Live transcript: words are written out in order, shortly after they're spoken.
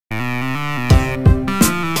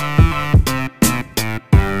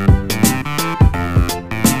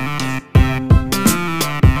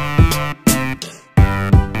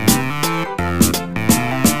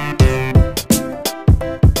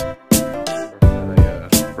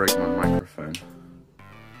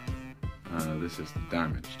this is the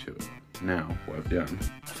damage to it. Now, what I've done,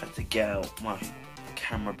 I've had to get out my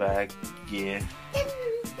camera bag, gear.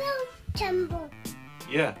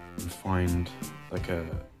 Yeah. And find like a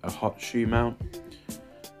hot shoe mount.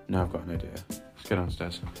 Now I've got an idea. Let's go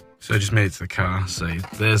downstairs. So I just made it to the car, so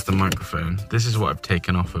there's the microphone. This is what I've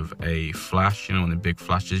taken off of a flash, you know, one of the big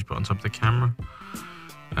flashes you put on top of the camera.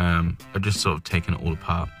 I've just sort of taken it all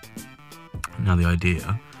apart. Now the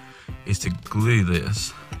idea is to glue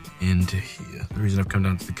this into here. The reason I've come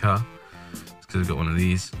down to the car is because I've got one of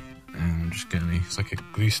these, and I'm just gonna, it's like a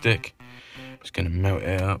glue stick, just gonna melt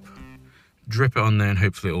it up, drip it on there, and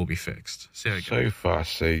hopefully it'll all be fixed. See how it goes. So far,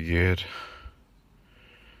 so good.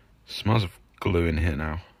 Smells of glue in here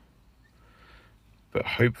now. But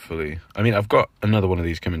hopefully, I mean, I've got another one of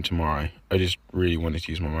these coming tomorrow. I just really wanted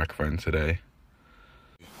to use my microphone today.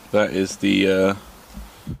 That is the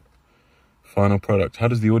final product. How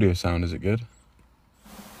does the audio sound? Is it good?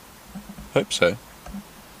 Hope so.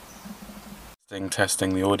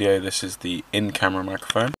 Testing the audio. This is the in-camera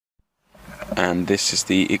microphone. And this is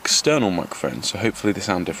the external microphone, so hopefully they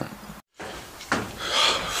sound different.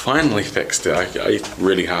 Finally fixed it. I'm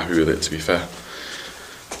really happy with it, to be fair.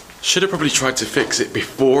 Should have probably tried to fix it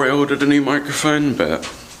before I ordered a new microphone, but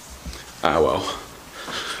well.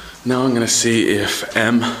 Now I'm gonna see if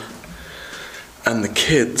Em and the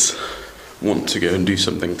kids want to go and do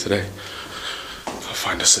something today. I'll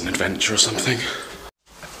find us an adventure or something.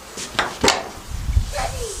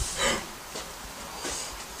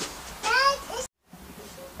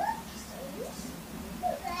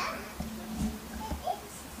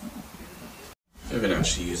 I haven't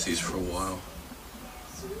actually used these for a while.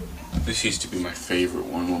 This used to be my favourite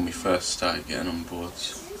one when we first started getting on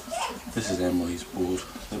boards. This is Emily's board.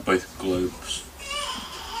 They're both globes.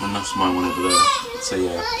 And that's my one over there. It's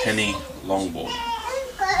a penny longboard.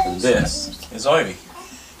 And this is Ivy.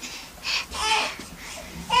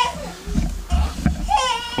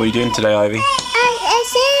 What are you doing today, Ivy?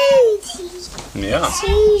 Yeah.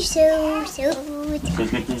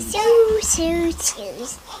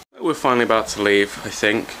 We're finally about to leave, I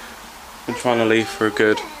think. I'm trying to leave for a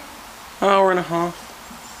good hour and a half.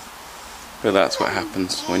 But that's what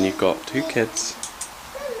happens when you've got two kids.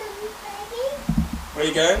 Where are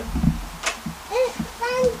you going?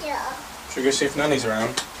 Should we go see if Nanny's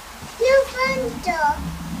around? No, front door.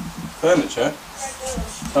 Furniture?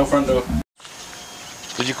 Oh, front door.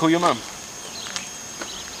 Did you call your mum?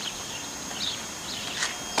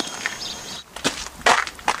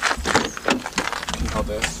 Can you hold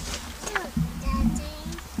this?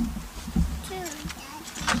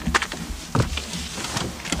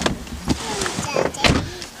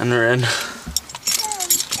 And we're in.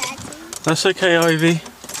 That's okay, Ivy.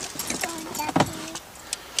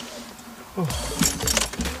 Oh.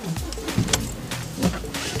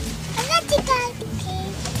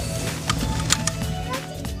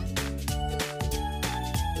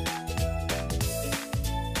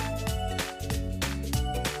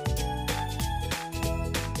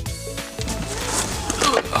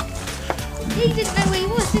 He didn't know where he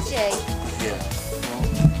was, did he? Yeah.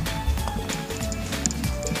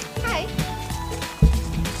 Hey.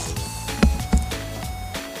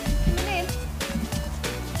 Come in.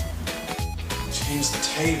 Change the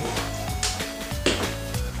table.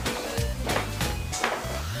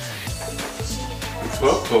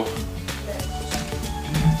 Welcome.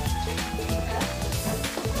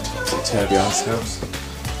 It's a Tobias house.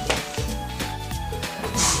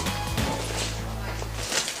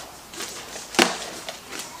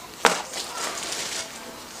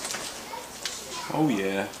 Oh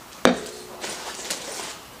yeah.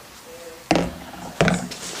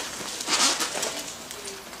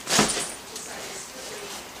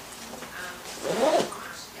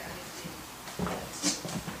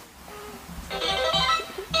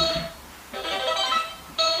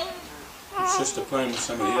 It's just a playing with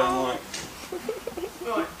somebody you don't like.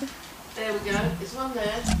 Right, there we go. There's one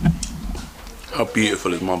there. How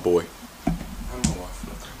beautiful is my boy? And my wife,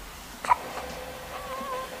 look.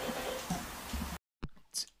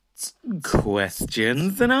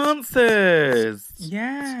 Questions and answers.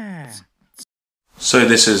 Yeah. So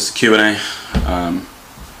this is Q&A.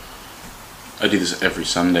 I do this every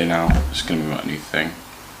Sunday now. It's going to be my new thing.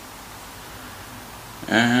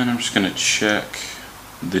 And I'm just going to check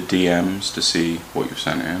the DMs to see what you've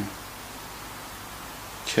sent in.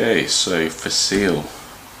 Okay, so Facile.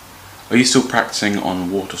 Are you still practicing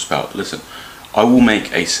on water spout? Listen, I will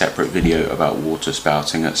make a separate video about water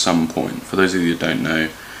spouting at some point. For those of you who don't know,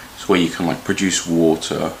 it's where you can like produce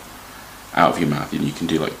water out of your mouth, and you can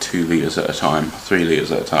do like 2 litres at a time, 3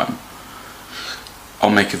 litres at a time.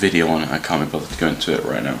 I'll make a video on it. I can't be bothered to go into it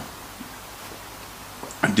right now.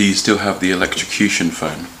 Do you still have the electrocution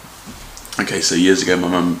phone? Okay, so years ago my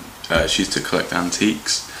mum, she used to collect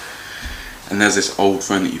antiques, and there's this old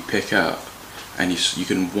phone that you pick up, and you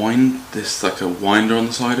can wind this, like a winder on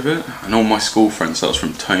the side of it, and all my school friends, that was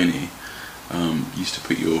from Tony, used to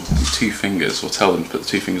put your 2 fingers, or tell them to put the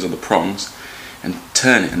 2 fingers on the prongs, and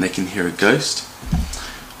turn it, and they can hear a ghost.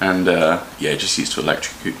 And yeah, just used to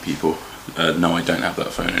electrocute people. No, I don't have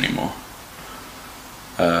that phone anymore.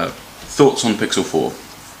 Thoughts on Pixel 4?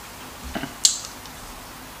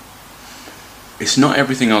 It's not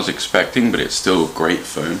everything I was expecting, but it's still a great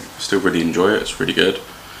phone. I still really enjoy it. It's really good.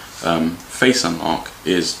 Face unlock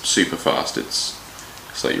is super fast. It's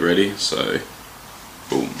like, you ready? So,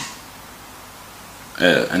 boom.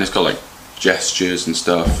 And it's got like gestures and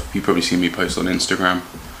stuff. You've probably seen me post on Instagram.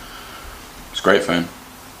 It's a great phone.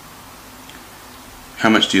 How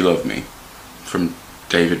much do you love me? From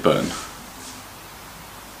David Byrne.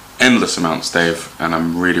 Endless amounts, Dave, and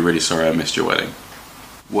I'm really, really sorry I missed your wedding.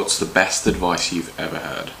 What's the best advice you've ever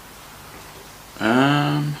heard?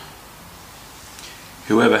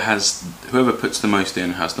 Whoever puts the most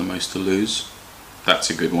in has the most to lose. That's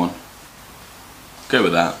a good one. Go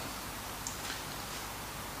with that.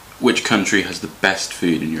 Which country has the best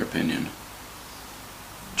food in your opinion?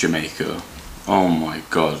 Jamaica. Oh my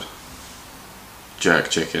god. Jerk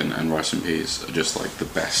chicken and rice and peas are just like the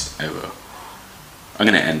best ever. I'm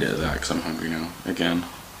gonna end it at that because I'm hungry now, again.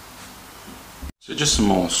 So just some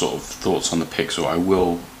more sort of thoughts on the Pixel.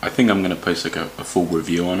 I think I'm gonna post like a full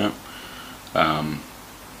review on it.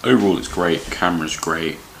 Overall it's great, camera's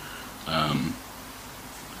great.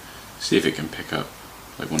 See if it can pick up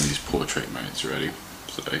like one of these portrait modes already.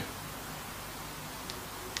 So,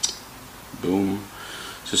 boom.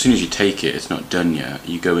 So as soon as you take it, it's not done yet,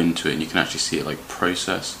 you go into it and you can actually see it like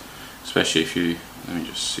process, especially if you, let me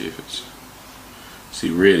just see if it's, see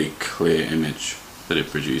really clear image that it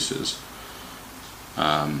produces.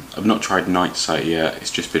 I've not tried nightsight yet,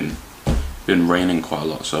 it's just been raining quite a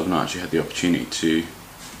lot, so I've not actually had the opportunity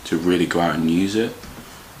to really go out and use it.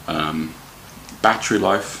 Battery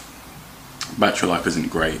life isn't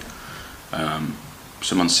great.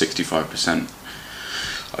 So I'm on 65%.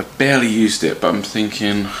 I've barely used it, but I'm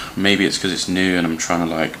thinking maybe it's because it's new and I'm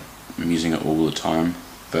using it all the time.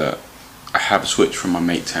 But I have switched from my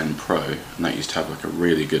Mate 10 Pro, and that used to have like a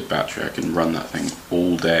really good battery. I can run that thing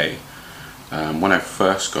all day. When I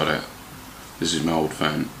first got it, this is my old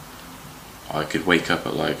phone, I could wake up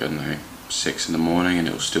at like, I don't know, 6 in the morning and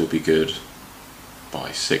it'll still be good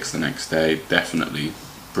by 6 the next day. Definitely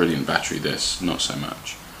brilliant battery, this, not so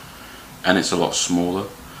much. And it's a lot smaller,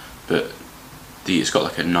 but it's got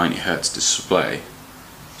like a 90 Hz display,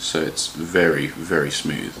 so it's very, very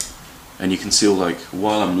smooth. And you can see, like,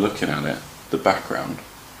 while I'm looking at it, the background,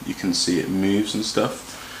 you can see it moves and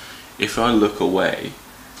stuff. If I look away,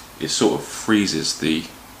 it sort of freezes the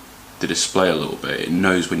display a little bit. It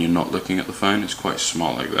knows when you're not looking at the phone. It's quite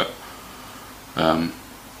smart like that.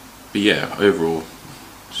 But yeah, overall,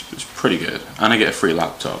 it's pretty good. And I get a free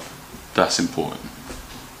laptop. That's important.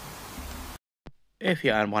 If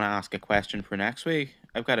you want to ask a question for next week,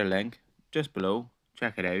 I've got a link just below.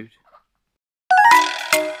 Check it out.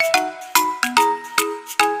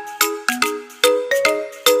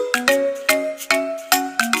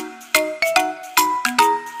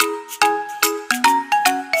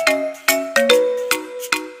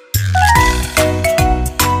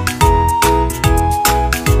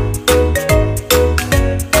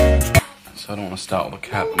 So I don't want to start with the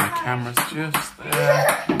cat, but my camera's just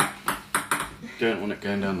there. Don't want it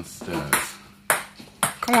going down the stairs.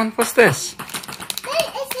 Come on, what's this?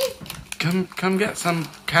 Come get some,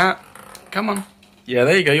 cat. Come on. Yeah,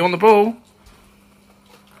 there you go, you want the ball?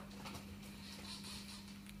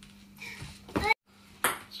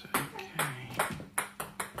 It's okay.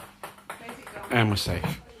 And we're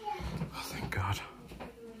safe. Oh, thank God.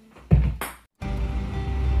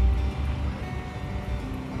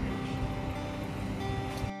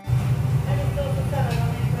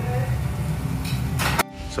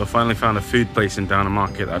 So I finally found a food place in Downham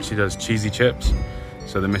Market that actually does cheesy chips.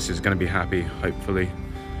 So the missus is going to be happy, hopefully.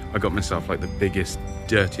 I got myself like the biggest,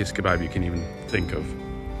 dirtiest kebab you can even think of.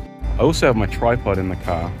 I also have my tripod in the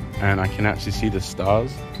car and I can actually see the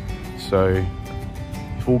stars. So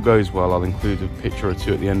if all goes well, I'll include a picture or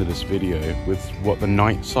two at the end of this video with what the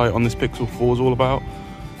night sight on this Pixel 4 is all about.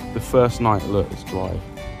 The first night, look, it's dry.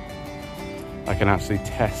 I can actually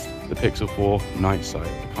test the Pixel 4 night sight.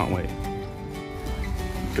 I can't wait.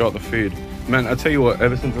 Got the food. Man, I tell you what,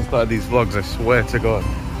 ever since I started these vlogs, I swear to God,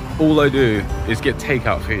 all I do is get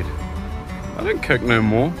takeout food. I don't cook no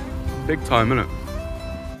more. Big time, innit?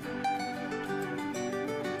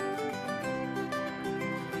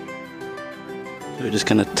 We're just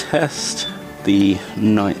going to test the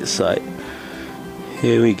night sight.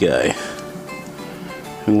 Here we go.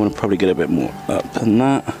 We want to probably get a bit more up than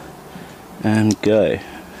that. And go.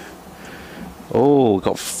 Oh, we've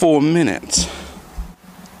got 4 minutes.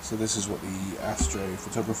 So this is what the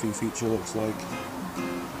astrophotography feature looks like.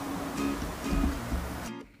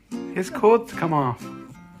 His cords come off.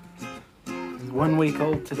 He's 1 week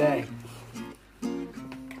old today.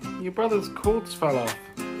 Your brother's cords fell off.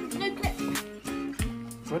 No clip.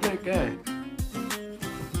 Where did it go?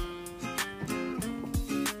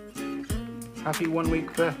 Happy 1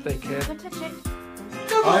 week birthday, kid. Don't touch it.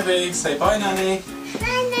 Ivy, say bye, Nanny.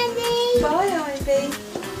 Bye, Nanny. Bye, Ivy.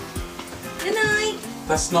 Good night.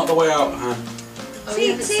 That's not the way out, Han. Oh, See-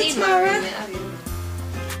 you haven't see you seen tomorrow. that yet, have you?